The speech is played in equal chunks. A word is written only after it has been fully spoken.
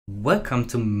Welcome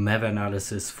to malware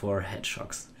analysis for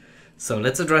hedgehogs. So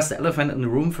let's address the elephant in the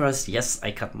room first. Yes,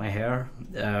 I cut my hair.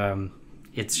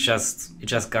 It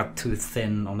just got too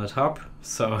thin on the top,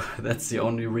 so that's the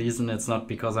only reason. It's not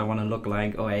because I want to look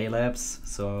like OA Labs.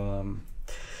 So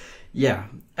yeah.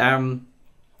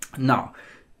 Now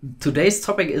today's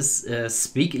topic is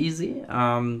Speakeasy.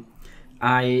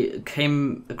 I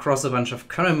came across a bunch of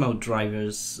kernel mode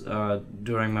drivers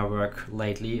during my work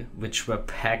lately, which were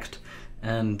packed,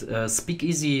 and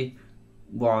Speakeasy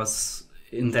was,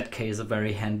 in that case, a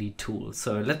very handy tool.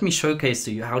 So let me showcase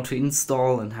to you how to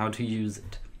install and how to use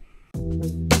it.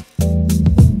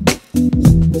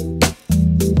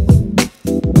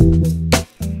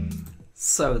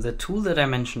 So the tool that I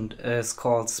mentioned is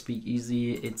called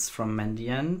Speakeasy. It's from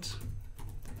Mandiant.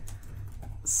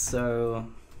 So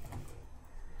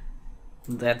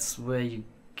that's where you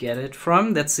get it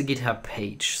from. That's the GitHub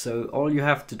page. So all you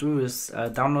have to do is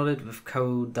download it with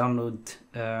code, download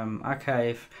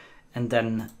archive, and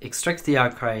then extract the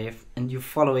archive, and you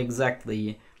follow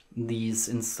exactly these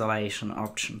installation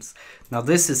options. Now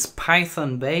this is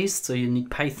Python based, so you need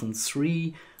Python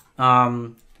 3.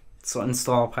 So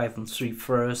install Python 3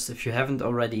 first if you haven't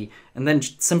already, and then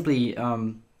simply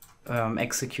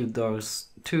execute those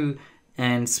two,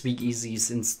 and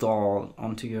Speakeasy's install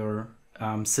onto your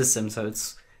system, so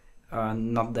it's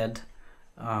not that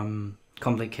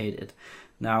complicated.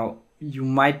 Now you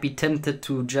might be tempted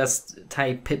to just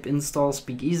type pip install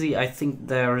Speakeasy. I think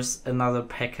there's another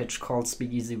package called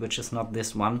Speakeasy, which is not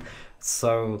this one,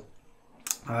 so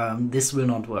this will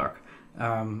not work.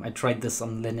 I tried this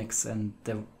on Linux and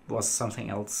there was something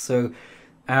else. So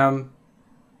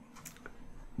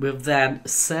with that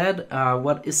said,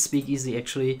 what is Speakeasy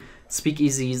actually?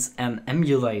 Speakeasy is an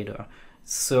emulator.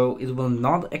 So it will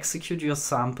not execute your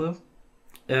sample.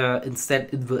 Instead,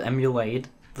 it will emulate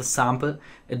the sample.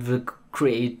 It will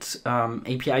create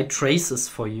API traces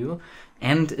for you,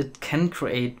 and it can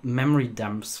create memory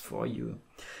dumps for you.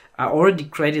 I already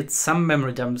created some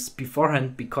memory dumps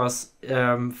beforehand because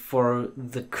for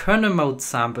the kernel mode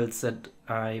samples that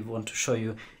I want to show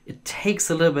you, it takes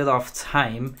a little bit of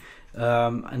time,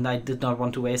 and I did not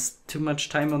want to waste too much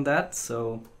time on that.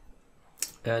 So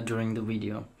during the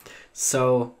video.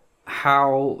 So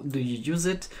how do you use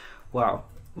it? Well,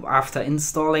 after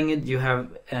installing it, you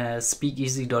have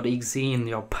speakeasy.exe in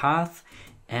your path,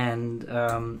 and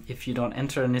if you don't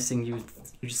enter anything, you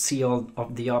see all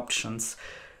of the options.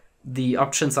 The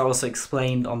options are also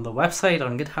explained on the website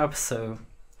on GitHub. So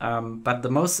but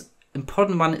the most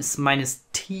important one is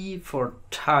 -t for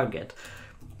target.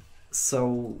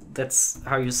 So that's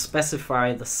how you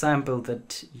specify the sample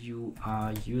that you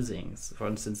are using. So for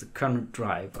instance, the kernel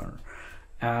driver.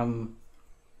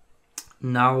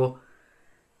 Now,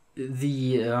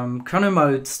 the kernel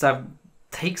mode stuff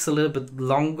takes a little bit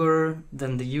longer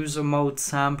than the user mode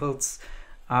samples.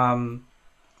 And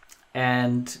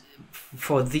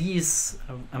for these,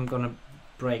 I'm gonna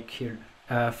break here.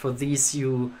 For these,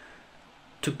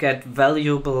 to get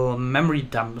valuable memory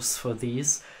dumps for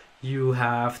these, you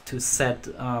have to set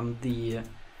the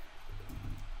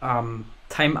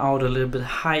timeout a little bit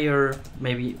higher,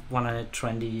 maybe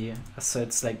 120, so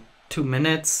it's like 2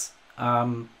 minutes.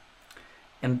 And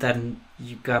then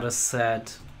you gotta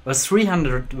set, well,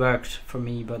 300 worked for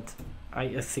me, but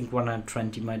I think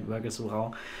 120 might work as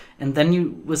well. And then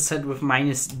you will set with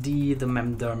 -d the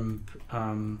memdump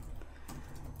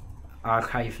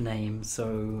archive name,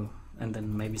 so, and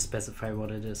then maybe specify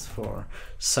what it is for.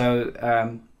 So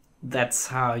that's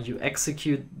how you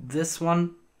execute this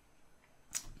one.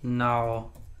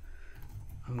 Now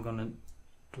I'm gonna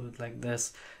do it like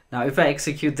this. Now if I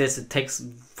execute this, it takes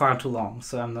far too long,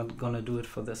 so I'm not gonna do it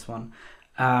for this one,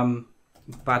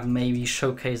 but maybe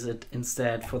showcase it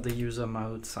instead for the user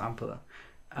mode sample.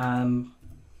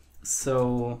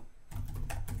 So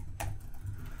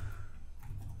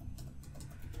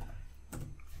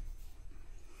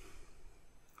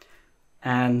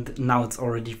and now it's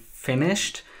already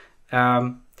finished.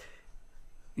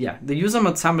 Yeah, the user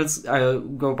mode samples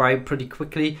go by pretty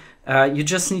quickly. You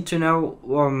just need to know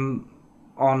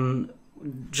on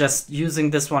just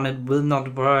using this one, it will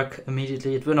not work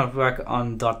immediately. It will not work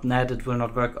on .NET. It will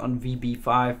not work on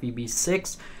VB5,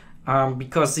 VB6,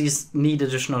 because these need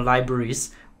additional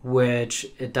libraries, which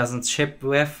it doesn't ship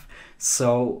with.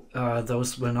 So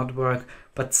those will not work,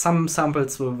 but some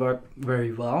samples will work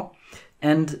very well.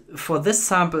 And for this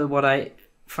sample, what I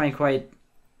find quite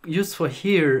useful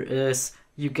here is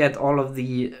you get all of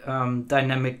the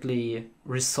dynamically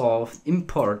resolved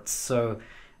imports. So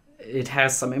it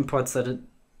has some imports that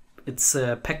it's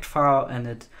a packed file, and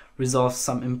it resolve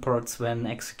some imports when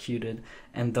executed,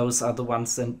 and those are the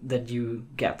ones that you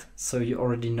get. So you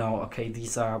already know, okay,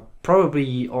 these are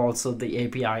probably also the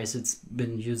APIs it's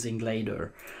been using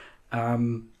later.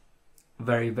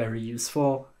 Very, very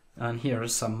useful. And here are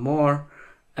some more.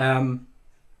 And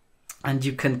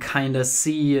you can kind of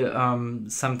see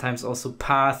sometimes also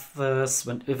paths.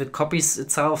 If it copies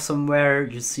itself somewhere,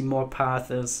 you see more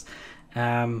paths.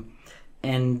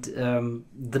 And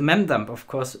the memdump, of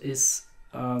course, is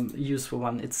a useful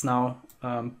one. It's now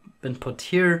been put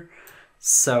here.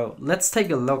 So let's take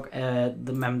a look at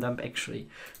the memdump actually.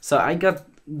 So I got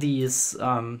these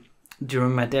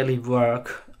during my daily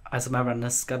work as a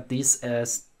Marinus, got these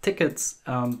as tickets,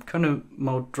 kernel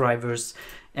mode drivers.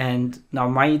 And now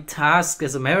my task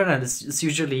as a Mariner is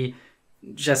usually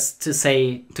just to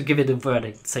give it a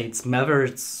verdict, say it's malware,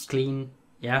 it's clean,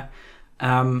 yeah.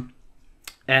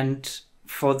 And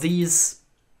for these,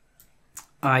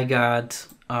 I got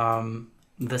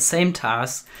the same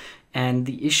task, and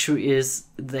the issue is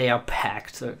they are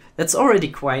packed. So that's already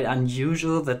quite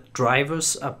unusual that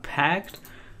drivers are packed.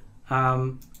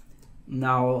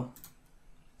 Now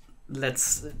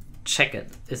let's check it.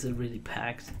 Is it really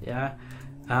packed? Yeah.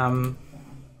 I'm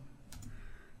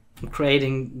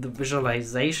creating the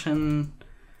visualization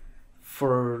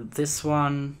for this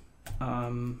one.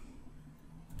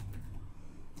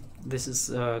 This is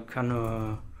a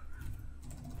kernel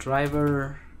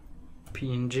driver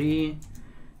PNG,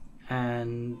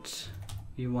 and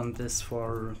we want this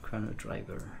for kernel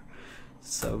driver.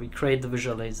 So we create the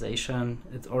visualization.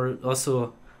 It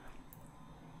also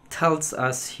tells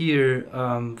us here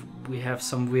we have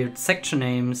some weird section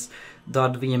names,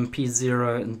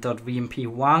 .vmp0 and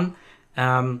 .vmp1.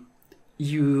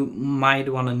 You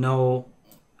might want to know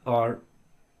or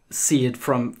see it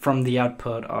from the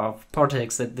output of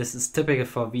Portex that this is typical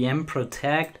for VM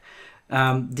protect.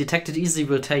 Detected easy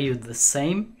will tell you the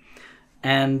same.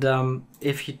 And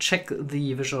if you check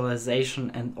the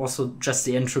visualization, and also just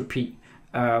the entropy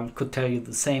could tell you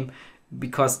the same,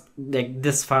 because like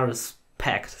this file is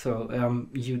packed. So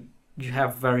you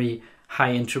have very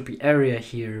high entropy area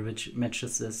here, which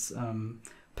matches this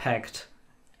packed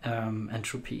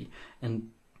entropy.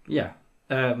 And yeah,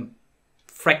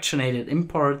 fractionated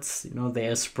imports, you know, they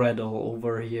are spread all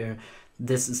over here.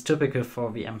 This is typical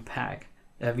for VM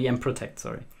protect,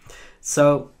 sorry.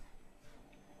 So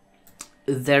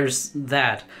there's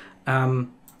that.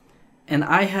 And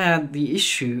I had the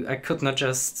issue, I could not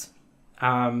just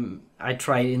I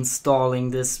tried installing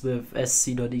this with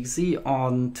sc.exe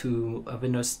onto a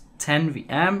Windows 10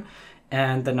 VM,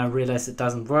 and then I realized it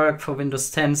doesn't work for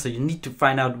Windows 10, so you need to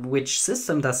find out which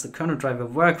system does the kernel driver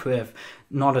work with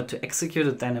in order to execute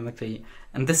it dynamically.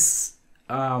 And this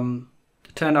turned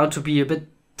out to be a bit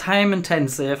time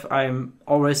intensive. I'm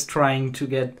always trying to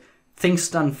get things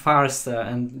done faster,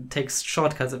 and it takes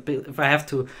shortcuts if I have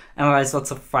to analyze lots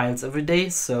of files every day.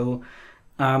 So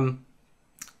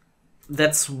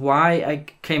that's why I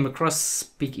came across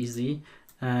Speakeasy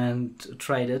and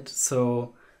tried it.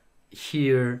 So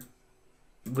here,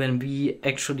 when we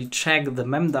actually check the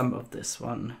memdump of this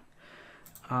one,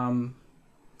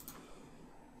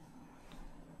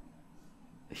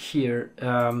 here,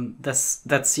 that's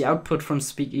the output from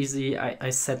Speakeasy. I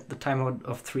set the timeout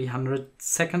of 300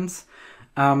 seconds.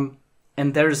 And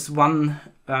there's one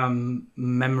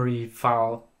memory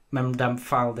file, memdump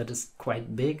file, that is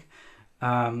quite big.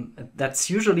 That's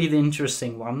usually the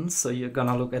interesting one, so you're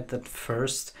gonna look at that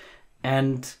first,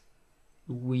 and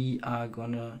we are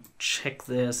gonna check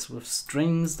this with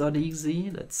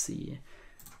strings.exe. Let's see.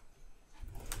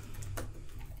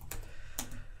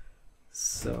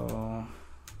 So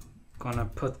gonna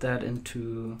put that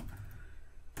into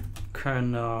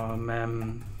kernel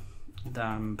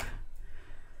memdump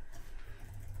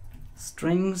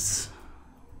strings,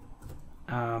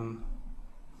 and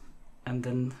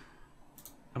then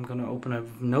I'm gonna open a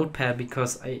notepad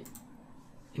because I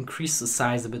increased the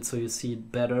size a bit so you see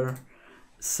it better.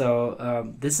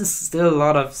 So this is still a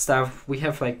lot of stuff. We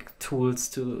have like tools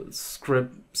to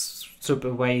strip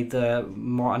away the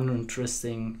more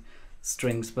uninteresting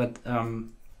strings, but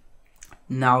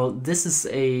now this is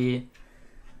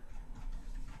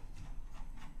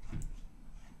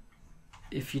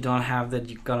if you don't have that,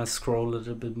 you're gonna scroll a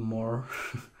little bit more.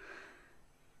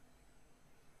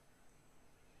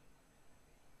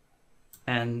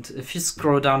 And if you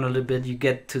scroll down a little bit, you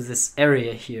get to this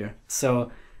area here.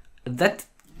 So that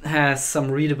has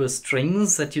some readable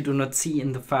strings that you do not see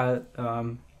in the file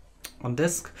on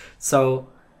disk. So,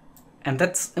 and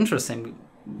that's interesting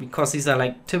because these are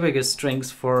like typical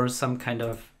strings for some kind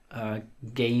of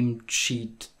game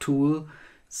cheat tool.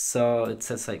 So it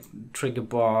says like trigger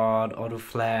board, auto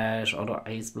flash, auto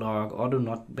ice block, auto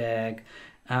knockback.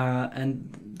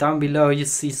 And down below you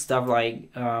see stuff like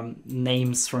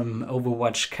names from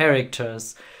Overwatch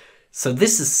characters. So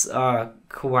this is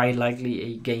quite likely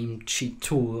a game cheat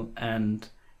tool, and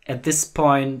at this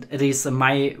point, at least in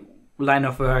my line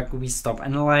of work, we stop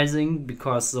analyzing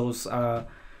because those are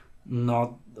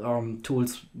not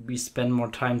tools we spend more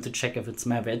time to check if it's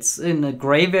malware. It's in a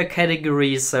graveyard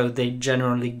category, so they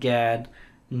generally get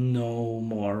no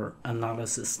more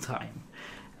analysis time.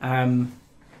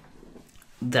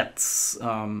 That's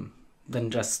then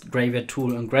just graveyard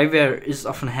tool, and graveyard is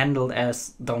often handled as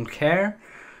don't care.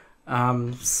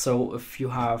 So if you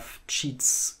have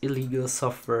cheats, illegal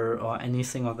software, or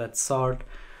anything of that sort,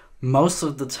 most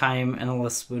of the time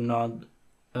analysts will not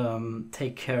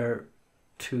take care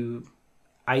to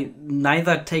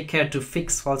neither take care to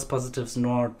fix false positives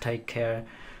nor take care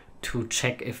to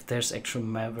check if there's actual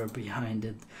malware behind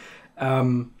it.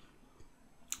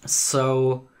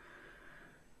 So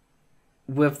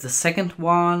with the second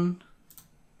one,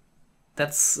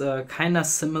 that's kind of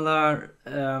similar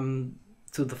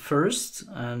to the first,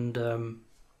 and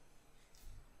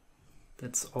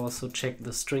let's also check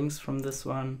the strings from this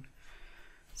one.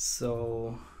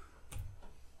 So,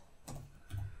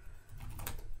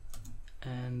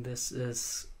 and this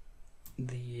is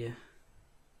the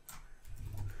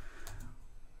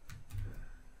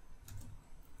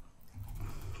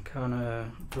kernel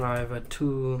driver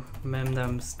 2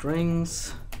 memdum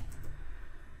strings.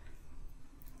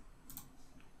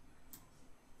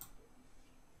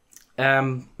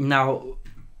 Now,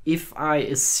 if I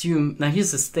assume, now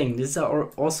here's this thing, these are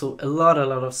also a lot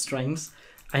of strings.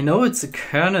 I know it's a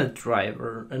kernel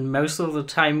driver, and most of the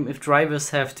time if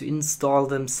drivers have to install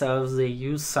themselves, they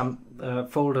use some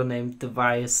folder named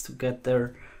device to get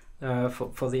there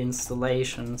for the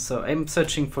installation. So I'm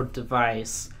searching for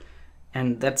device,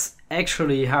 and that's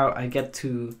actually how I get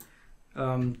to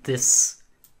this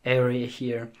area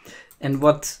here. And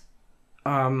what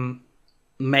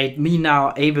made me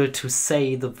now able to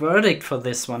say the verdict for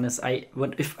this one is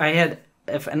if I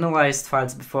have analyzed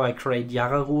files before, I create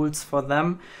Yara rules for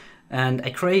them, and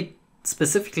I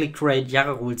specifically create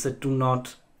Yara rules that are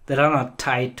not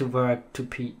tied to work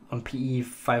on PE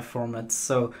file formats.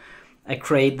 So I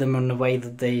create them in a way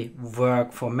that they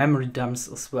work for memory dumps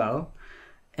as well.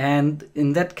 And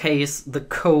in that case, the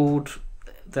code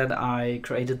that I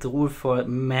created the rule for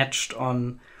matched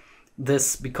on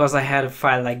this because I had a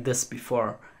file like this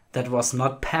before that was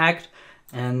not packed,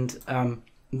 and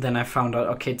then I found out,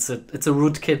 okay, it's a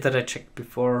rootkit that I checked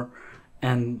before,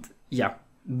 and yeah,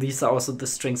 these are also the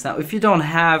strings. Now, if you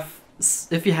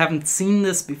haven't seen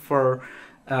this before,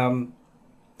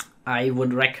 I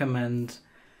would recommend,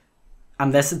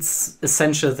 unless it's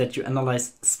essential that you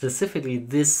analyze specifically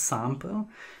this sample,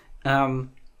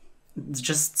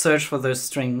 just search for those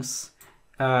strings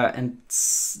and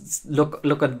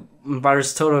look at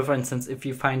VirusTotal, for instance, if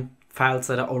you find files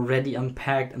that are already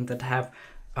unpacked and that have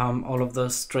all of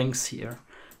those strings here.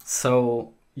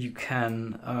 So you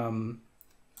can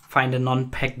find a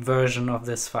non-packed version of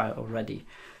this file already.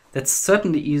 That's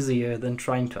certainly easier than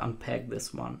trying to unpack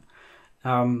this one.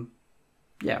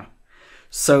 Yeah.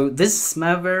 So this is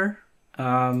malware,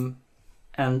 and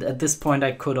at this point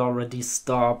I could already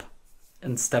stop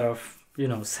instead of,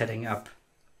 setting up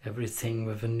everything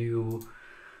with a new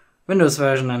Windows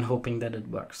version and hoping that it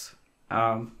works.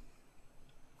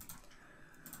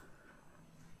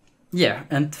 Yeah,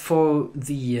 and for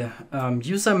the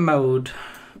user mode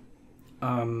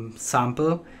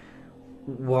sample,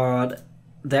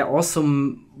 there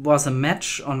also was a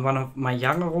match on one of my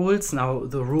Yara rules. Now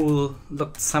the rule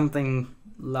looked something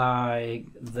like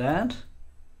that.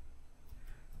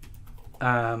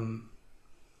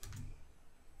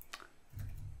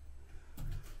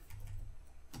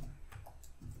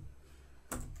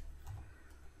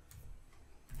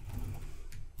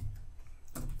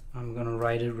 I'm gonna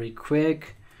write it real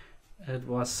quick. It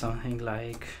was something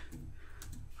like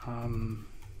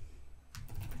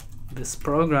this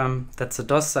program that's a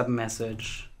DOS sub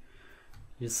message.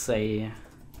 You say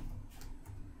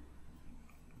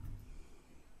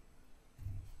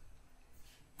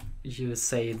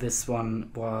this one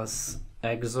was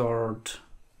XORed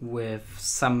with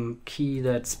some key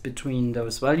that's between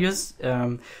those values.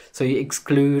 So you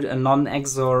exclude a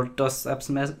non-XOR DOS sub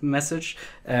message.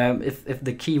 If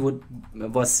the key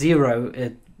was 0,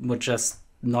 it would just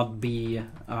not be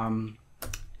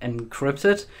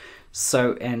encrypted.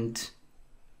 So, and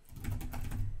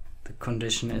the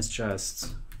condition is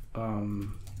just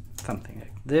something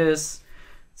like this.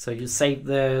 So you save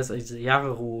this as a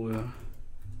Yara rule.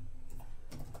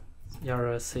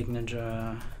 Yara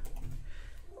signature.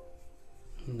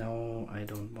 No, I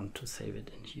don't want to save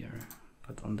it in here,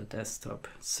 but on the desktop.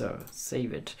 So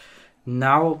save it.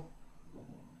 Now,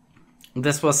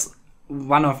 this was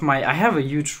one of my, I have a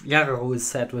huge Yara rule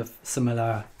set with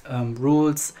similar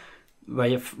rules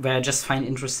where I just find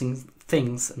interesting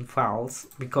things in files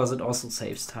because it also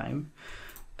saves time.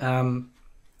 And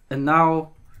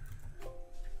now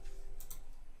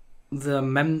the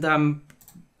memdump,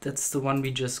 that's the one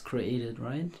we just created,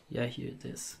 right? Yeah, here it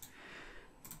is.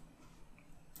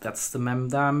 That's the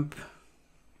memdump.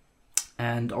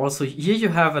 And also here you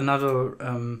have another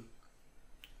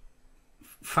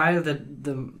file that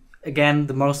again,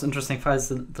 the most interesting file is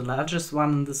the largest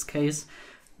one in this case,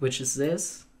 which is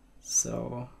this.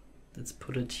 So let's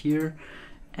put it here.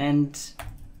 And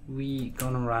we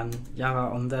gonna run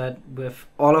Yara on that with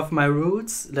all of my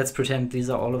roots. Let's pretend these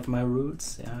are all of my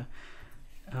roots. Yeah.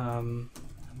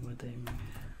 What they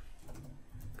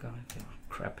God, oh,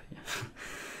 crap.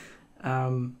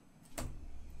 Yeah.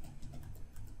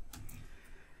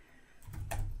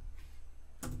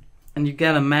 And you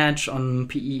get a match on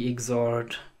PE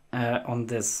exort on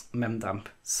this memdump.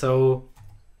 So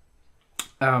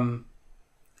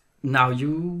now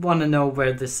you want to know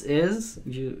where this is.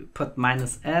 You put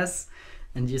 -s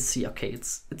and you see, okay,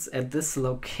 it's at this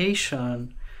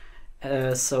location.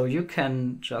 So you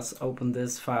can just open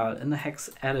this file in the hex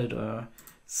editor,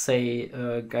 say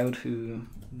go to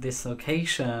this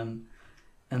location,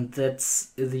 and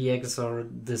that's the XOR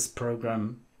this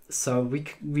program. So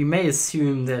we may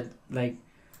assume that, like,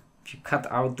 if you cut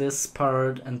out this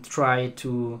part and try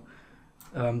to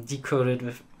decode it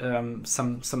with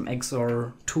some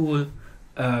XOR tool,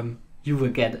 you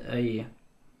will get a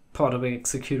portable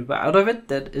executable out of it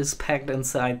that is packed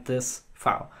inside this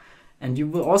file. And you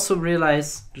will also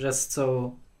realize, just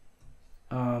so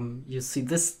you see,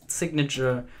 this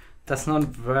signature does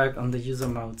not work on the user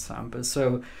mode sample.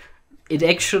 So it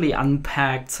actually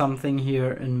unpacked something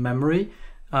here in memory,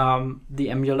 the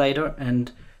emulator.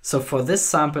 And so for this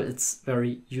sample, it's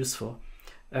very useful.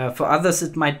 For others,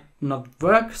 it might not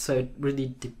work, so it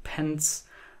really depends.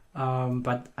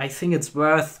 But I think it's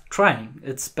worth trying.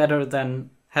 It's better than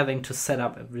having to set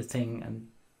up everything. And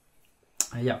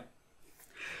yeah.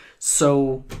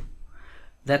 So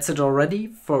that's it already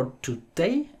for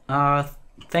today.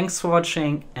 Thanks for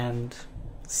watching and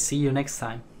see you next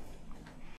time.